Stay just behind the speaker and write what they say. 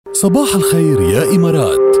صباح الخير يا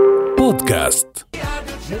إمارات بودكاست.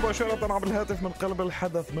 مباشرة عبر الهاتف من قلب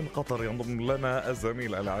الحدث من قطر ينضم لنا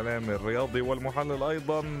الزميل الاعلامي الرياضي والمحلل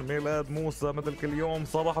ايضا ميلاد موسى مثل كل يوم.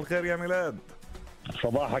 صباح الخير يا ميلاد.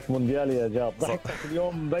 صباحك مونديال يا جاب، ضحكتك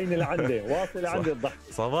اليوم بين لعندي واصل عندي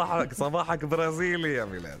الضحك. صباحك برازيلي يا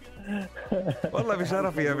ميلاد. والله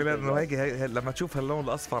بشرفي يا ميلاد انه هيك لما تشوف هاللون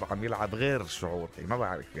الاصفر عم يلعب غير الشعور. ما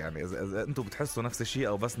بعرف يعني اذا انتم بتحسوا نفس الشيء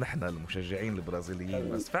او بس نحن المشجعين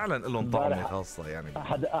البرازيليين، بس فعلا لهم طعمه خاصه. يعني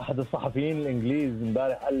احد الصحفيين الانجليز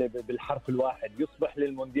امبارح قال لي بالحرف الواحد يصبح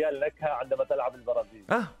للمونديال نكهه عندما تلعب البرازيل.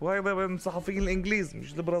 وهذا من الصحفيين الانجليز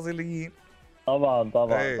مش البرازيليين. طبعا.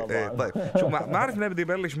 طيب شو ما عارف منين بدي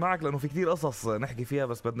بلش معك، لانه في كتير قصص نحكي فيها،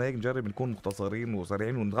 بس بدنا هيك نجرب نكون مختصرين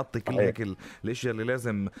وسريعين ونغطي كل هيك الاشياء اللي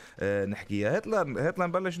لازم نحكيها. هات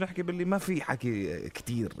نبلش نحكي باللي ما في حكي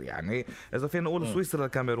كتير. يعني اذا فينا نقول سويسرا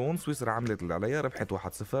الكاميرون، سويسرا عملت اللي عليها، ربحت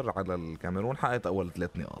 1-0 على الكاميرون، حققت اول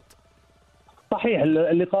 3 نقاط. صحيح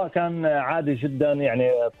اللقاء كان عادي جدا.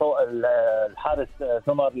 يعني الحارس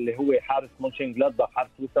ثمر اللي هو حارس مونشنغلادباخ حارس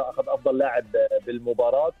سويسرا اخذ افضل لاعب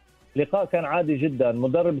بالمباراه. لقاء كان عادي جدا،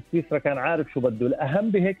 مدرب سويسرا كان عارف شو بده. الأهم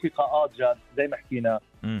بهيك لقاءات جاد زي ما حكينا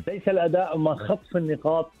ليس الأداء ما خطف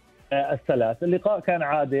النقاط الثلاث. اللقاء كان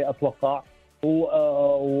عادي أتوقع،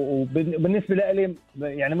 وبالنسبة لي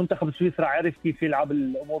يعني منتخب سويسرا عرف كيف يلعب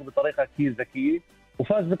الأمور بطريقة كثير ذكية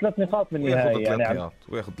وفاز ب3 نقاط بالنهاية. يعني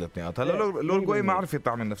وياخذ 3 نقاط. هلا الأورجواي ما عرفت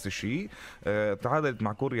تعمل نفس الشيء، تعادلت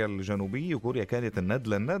مع كوريا الجنوبية، وكوريا كانت الند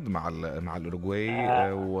للند مع الأورجواي،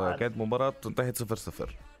 وكانت مباراة انتهت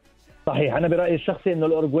 0-0. صحيح. أنا برأيي الشخصي إنه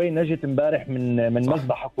الأورجواي نجت امبارح من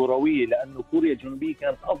مذبحة كروية، لأنه كوريا الجنوبية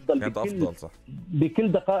كانت أفضل صح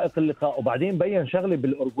بكل دقائق اللقاء. وبعدين بين شغلة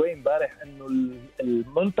بالأورجواي امبارح إنه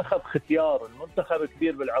المنتخب ختيار، المنتخب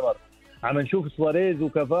كبير بالعمر. عم نشوف سواريز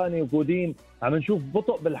وكافاني وكودين، عم نشوف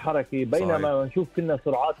بطء بالحركة، بينما نشوف كنا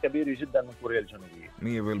سرعات كبيرة جدا من كوريا الجنوبية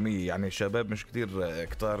 100%. يعني الشباب مش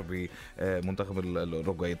كتار بمنتخب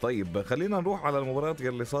الأوروغواي. طيب خلينا نروح على المباراة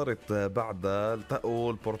اللي صارت بعدها.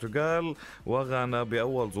 التقوا البرتغال وغانا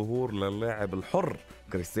بأول ظهور للاعب الحر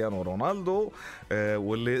كريستيانو رونالدو،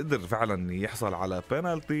 واللي قدر فعلا يحصل على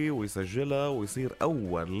بينالتي ويسجلها ويصير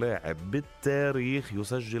أول لاعب بالتاريخ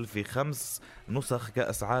يسجل في 5 نسخ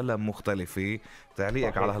كأس عالم مختلفة.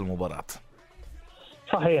 تعليقك على هالمباراة؟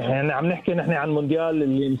 صحيح. يعني عم نحكي نحن عن مونديال،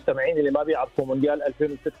 اللي المستمعين اللي ما بيعرفوا مونديال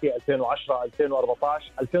 2006 2010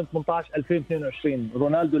 2014 2018 2022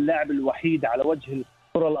 رونالدو اللاعب الوحيد على وجه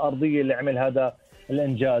الكرة الأرضية اللي عمل هذا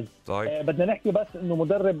الإنجاز. بدنا نحكي بس إنه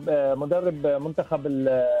مدرب منتخب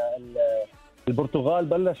البرتغال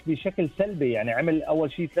بلش بشكل سلبي. يعني عمل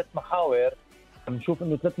أول شيء 3 محاور، نشوف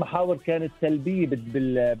إنه 3 محاور كانت سلبية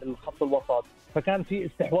بالخط الوسط، فكان في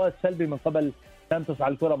استحواذ سلبي من قبل سانتوس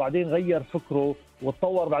على الكرة. بعدين غير فكره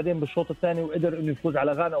وتطور بعدين بالشوط الثاني وقدر إنه يفوز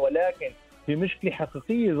على غانا. ولكن في مشكلة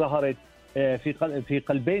حقيقية ظهرت في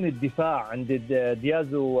قلبين الدفاع عند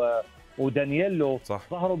ديازو ودانييلو.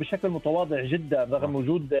 ظهروا بشكل متواضع جدا رغم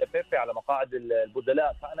وجود بيبي على مقاعد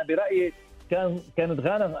البدلاء. فأنا برأيي كانت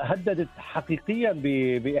غانا هددت حقيقيا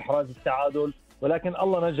بإحراز التعادل، ولكن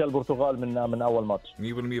الله نجى البرتغال من اول ماتش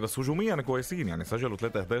 100%. بس هجوميا كويسين، يعني سجلوا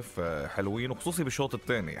 3 أهداف حلوين، وخصوصي بالشوط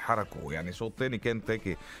الثاني حركوا. يعني الشوط الثاني كانت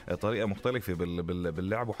هيك طريقه مختلفه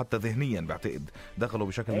باللعب، وحتى ذهنيا بعتقد دخلوا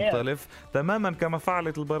بشكل مختلف تماما كما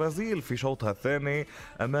فعلت البرازيل في شوطها الثاني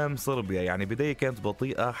امام صربيا. يعني بدايه كانت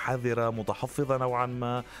بطيئه حذره متحفظه نوعا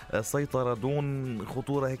ما، سيطره دون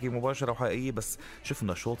خطوره هيك مباشره وحقيقيه. بس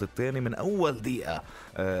شفنا الشوط الثاني من اول دقيقه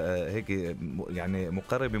هيك يعني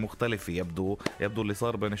مقاربه مختلفه. يبدو اللي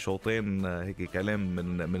صار بين الشوطين هيك كلام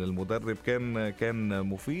من المدرب كان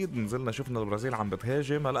مفيد. نزلنا شفنا البرازيل عم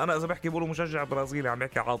بتهاجم. هلا انا اذا بحكي بقولوا مشجع برازيلي عم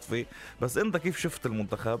بحكي عاطفي، بس انت كيف شفت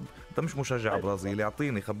المنتخب؟ انت مش مشجع برازيلي،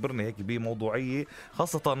 اعطيني خبرني هيك بموضوعيه،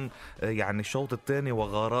 خاصه يعني الشوط الثاني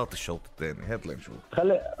وغارات الشوط الثاني. هات لنشوف.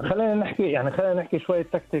 خلينا نحكي شويه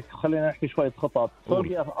تكتيك، خلينا نحكي شويه خطط.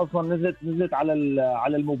 صربيا اصلا نزلت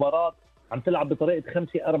على المباراه عم تلعب بطريقه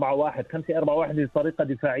 5-4-1. 5-4-1 دي طريقه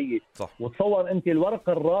دفاعيه صح. وتصور انت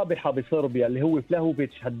الورقه الرابحه بصربيا اللي هو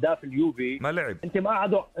فلاهوفيتش هداف اليوفي ما لعب، انت ما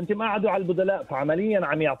قعدوا على البدلاء. فعمليا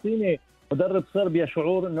عم يعطيني مدرب صربيا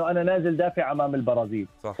شعور انه انا نازل دافع امام البرازيل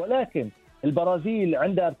صح. ولكن البرازيل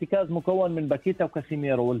عندها ارتكاز مكون من باكيتا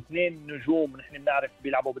وكاسيميرو، والاثنين نجوم نحن بنعرف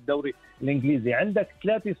بيلعبوا بالدوري الانجليزي. عندك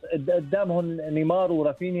 3 قدامهم نيمار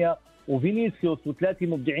ورافينيا وفينيسيوس، و3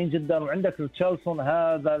 مبدعين جدا. وعندك ريتشارلسون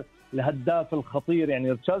هذا الهداف الخطير.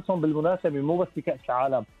 يعني ريتشارلسون بالمناسبة مو بس بكأس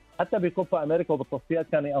العالم، حتى بكوبا أمريكا وبالتصفيات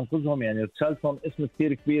كان ينقذهم. يعني ريتشارلسون اسم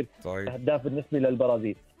كثير كبير هداف بالنسبة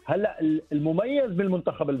للبرازيل. هلأ المميز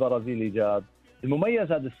بالمنتخب البرازيلي جاد،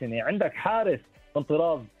 المميز هذا السنة عندك حارس من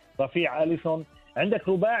طراز رفيع أليسون عندك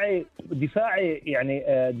رباعي دفاعي يعني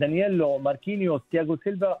دانييلو، ماركينيوس، تياغو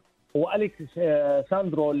سيلفا واليكس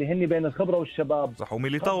ساندرو اللي هن بين الخبره والشباب. صح،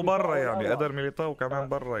 وميليتاو برا يعني قدر ميليتاو كمان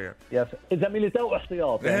برا يعني اذا ميليتاو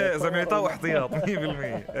احتياط يعني اذا ميليتاو احتياط 100%.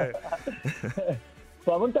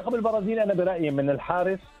 فمنتخب البرازيل انا برايي من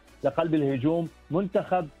الحارس لقلب الهجوم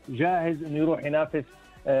منتخب جاهز انه يروح ينافس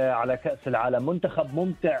على كاس العالم. منتخب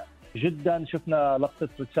ممتع جدا، شفنا لقطه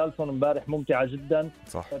ريتشارلسون امبارح ممتعه جدا.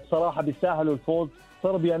 صح بصراحه بيستاهلوا الفوز.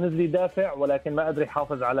 صربيا نزل يدافع ولكن ما قدر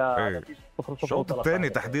يحافظ على نتيجة 0-0. الشوط الثاني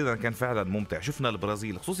تحديدا كان فعلا ممتع. شفنا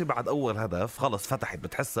البرازيل خصوصي بعد اول هدف خلص فتحت،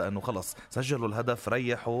 بتحسها انه خلص سجلوا الهدف،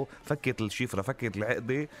 ريحوا، فكت الشفره، فكت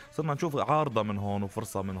العقده، صرنا نشوف عارضه من هون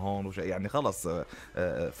وفرصه من هون يعني خلص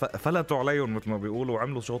فلتوا عليهم مثل ما بيقولوا،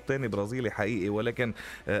 وعملوا شوط ثاني برازيلي حقيقي. ولكن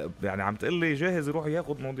يعني عم تقول لي جاهز يروح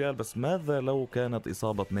ياخذ مونديال، بس ماذا لو كانت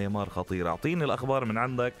اصابه نيمار خطيره؟ اعطيني الاخبار من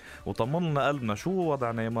عندك وطمنا قلبنا، شو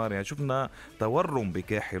وضع نيمار؟ يعني شفنا تورم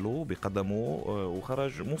بكاحله بقدمه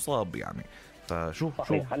وخرج مصاب يعني، فشو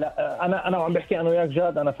صحيح. هلا انا وعم بحكي انا وياك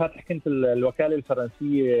جاد، انا فاتح كنت الوكاله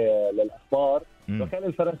الفرنسيه للاخبار. الوكاله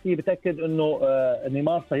الفرنسيه بتاكد انه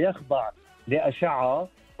نيمار سيخضع لاشعه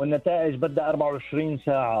والنتائج بدها 24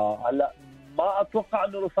 ساعه. هلا ما اتوقع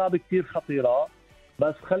انه الاصابه كثير خطيره،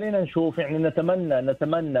 بس خلينا نشوف. يعني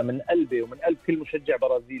نتمنى من قلبي ومن قلب كل مشجع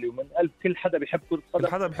برازيلي ومن قلب كل حدا بيحب كرة القدم،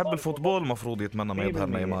 كل حدا بيحب الفوتبول المفروض يتمنى ما يظهر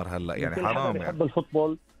نيمار هلا، يعني كل حرام حدا يعني بيحب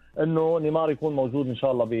الفوتبول انه نيمار يكون موجود ان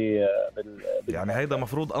شاء الله يعني هيدا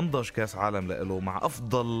مفروض انضج كاس عالم له، مع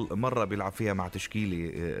افضل مره بيلعب فيها مع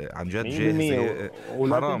تشكيله عن جد جاهزه.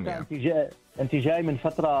 حرام يعني انت جاي من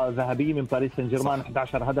فتره ذهبيه من باريس سان جيرمان،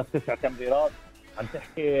 11 هدف 9 تمريرات، عم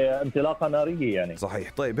تحكي انطلاقه ناريه يعني.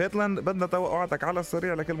 صحيح. طيب هيتلاند، بدنا توقعاتك على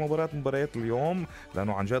السريع لكل مباريات اليوم،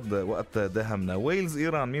 لانه عن جد وقت داهمنا. ويلز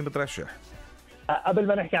ايران، مين بترشح؟ قبل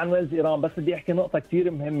ما نحكي عن ويلز ايران بس بدي احكي نقطه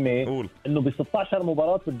كثير مهمه. قول. انه ب 16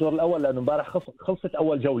 مباراه بالدور الاول، لانه امبارح خلصت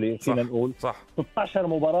اول جوله فينا نقول. صح 16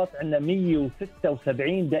 مباراه عندنا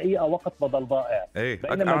 176 دقيقه وقت بدل ضائع.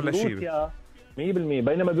 بينما اعلى شيء 100%.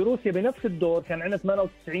 بينما بروسيا بنفس الدور كان عندنا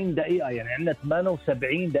 98 دقيقه، يعني عندنا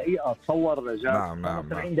 78 دقيقه. تصور جاب. نعم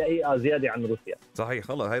 78 دقيقه زياده عن روسيا. صحيح.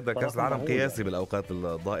 خلص هيدا كاس العالم قياسي بالاوقات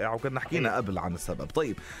الضائعه، وكنا حكينا قبل عن السبب.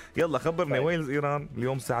 طيب يلا خبرني. ويلز ايران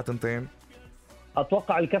اليوم الساعه 2.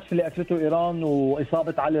 اتوقع الكف اللي اكلته ايران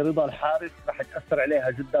واصابه علي رضا الحارس رح تاثر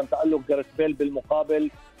عليها جدا. تالق جاريث بيل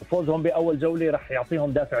بالمقابل وفوزهم باول جوله رح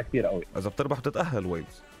يعطيهم دافع كثير قوي. اذا بتربح بتتاهل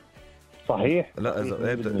ويلز. صحيح. لا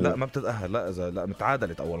اذا لا ما بتتاهل، لا اذا لا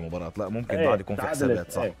متعادلت اول مباراه، لا ممكن بعد يكون في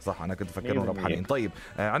حسابات. صح انا كنت فكرهم ربحانين. طيب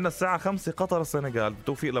عندنا الساعه 5 قطر السنغال.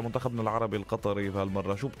 بالتوفيق لمنتخبنا العربي القطري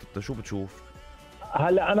بهالمره. شو بتشوف؟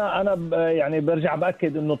 هلا انا يعني برجع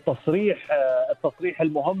باكد انه التصريح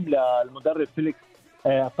المهم للمدرب فيليكس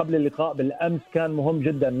قبل اللقاء بالامس كان مهم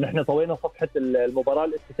جدا. نحن طوينا صفحه المباراه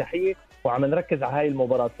الافتتاحيه وعم نركز على هاي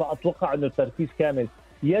المباراه، فاتوقع انه التركيز كامل.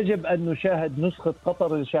 يجب ان نشاهد نسخه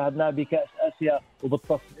قطر اللي شاهدناها بكاس اسيا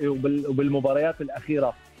وبالمباريات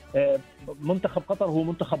الاخيره. منتخب قطر هو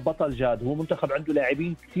منتخب بطل جاد، هو منتخب عنده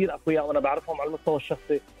لاعبين كثير اقوياء وانا بعرفهم على المستوى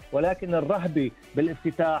الشخصي، ولكن الرهبه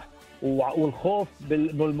بالافتتاح والخوف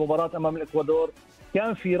بالمباراه امام الاكوادور،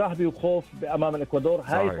 كان في رهبه وخوف امام الاكوادور.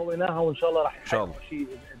 هاي طويناها وان شاء الله راح يحقق شيء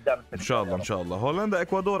قدام. ان شاء الله. هولندا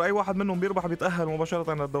اكوادور، اي واحد منهم بيربح بيتاهل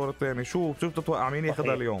مباشره للدور الثاني. شو بتتوقع مين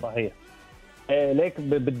ياخذها اليوم؟ صحيح. ليك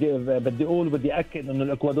بدي اقول وبدي اكد انه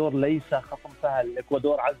الاكوادور ليس خصم سهل.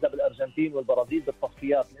 الاكوادور عذب الارجنتين والبرازيل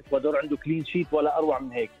بالتصفيات، الاكوادور عنده كلين شيت ولا اروع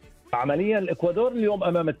من هيك. فعمليا الاكوادور اليوم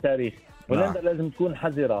امام التاريخ. هولندا لازم تكون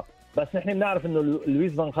حذره، بس نحن بنعرف انه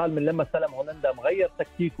لويس فان خال من لما استلم هولندا مغير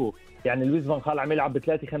تكتيكه. يعني لويس فان خال عم يلعب ب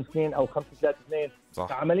 3-5-2 او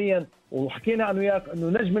 5-3-2 عمليا. وحكينا انا وياك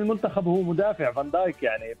انه نجم المنتخب هو مدافع فان دايك،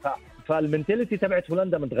 يعني فالمنتاليتي تبعت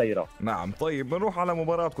هولندا متغيره. نعم. طيب بنروح على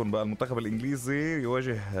مباراتكم بقى. المنتخب الانجليزي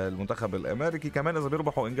يواجه المنتخب الامريكي، كمان اذا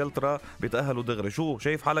بيربحوا انجلترا بيتاهلوا دغري. شو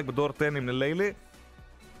شايف حالك بالدور الثاني من الليله؟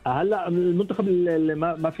 هلا المنتخب اللي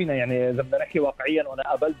ما فينا، يعني اذا بدنا نحكي واقعيا، وانا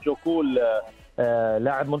قابلت جو كول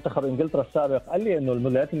لاعب منتخب انجلترا السابق، قال لي انه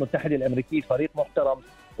الولايات المتحده الامريكيه فريق محترم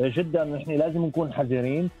جدا، نحن لازم نكون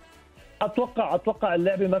حذرين. اتوقع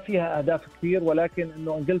اللعبه ما فيها اهداف كثير، ولكن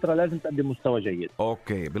انه انجلترا لازم تقدم مستوى جيد.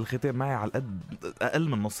 اوكي. بالختام معي على القد اقل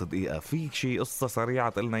من نص دقيقه، في شيء قصه سريعه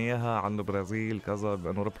تقلنا اياها عن البرازيل كذا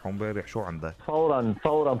لانه ربحوا امبارح، شو عندك؟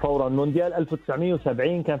 فورا مونديال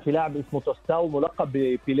 1970 كان في لاعب اسمه توستاو ملقب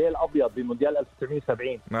ببيليه الابيض بمونديال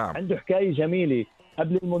 1970. نعم. عنده حكايه جميله.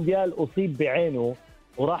 قبل المونديال اصيب بعينه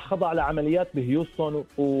وراح خضع لعمليات بهيوستن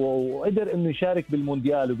وقدر انه يشارك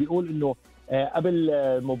بالمونديال، وبيقول انه قبل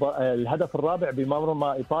الهدف الرابع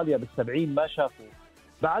بمرمى ايطاليا بال70 ما شافه.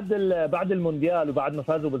 بعد المونديال وبعد ما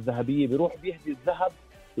فازوا بالذهبيه بيروح بيهدي الذهب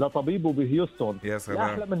لطبيبه بهيوستن. يا سلام. لا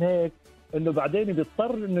احلى من هيك انه بعدين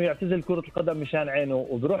بيضطر انه يعتزل كرة القدم مشان عينه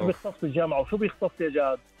وبيروح بيختص بالجامعة. وشو بيختص يا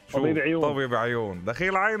جاد؟ طبيب عيون. طبيب عيون.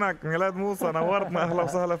 دخيل عينك ميلاد موسى، نورتنا. اهلا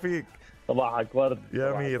وسهلا فيك. صباحك ورد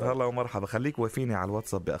يا ميت. هلا ومرحبا. خليك وفيني على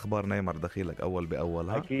الواتساب باخبار نيمار دخيلك اول باول.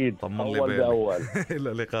 اكيد طمن لي اول بالك. باول.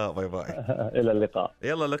 الى اللقاء. باي باي. الى اللقاء.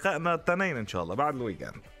 يلا لقائنا التنين ان شاء الله بعد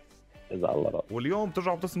الويكند اذا الله رب. واليوم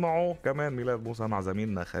ترجعوا تسمعوا كمان ميلاد موسى مع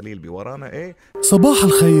زميلنا خليل بورانا ايه. صباح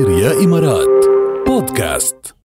الخير يا إمارات بودكاست.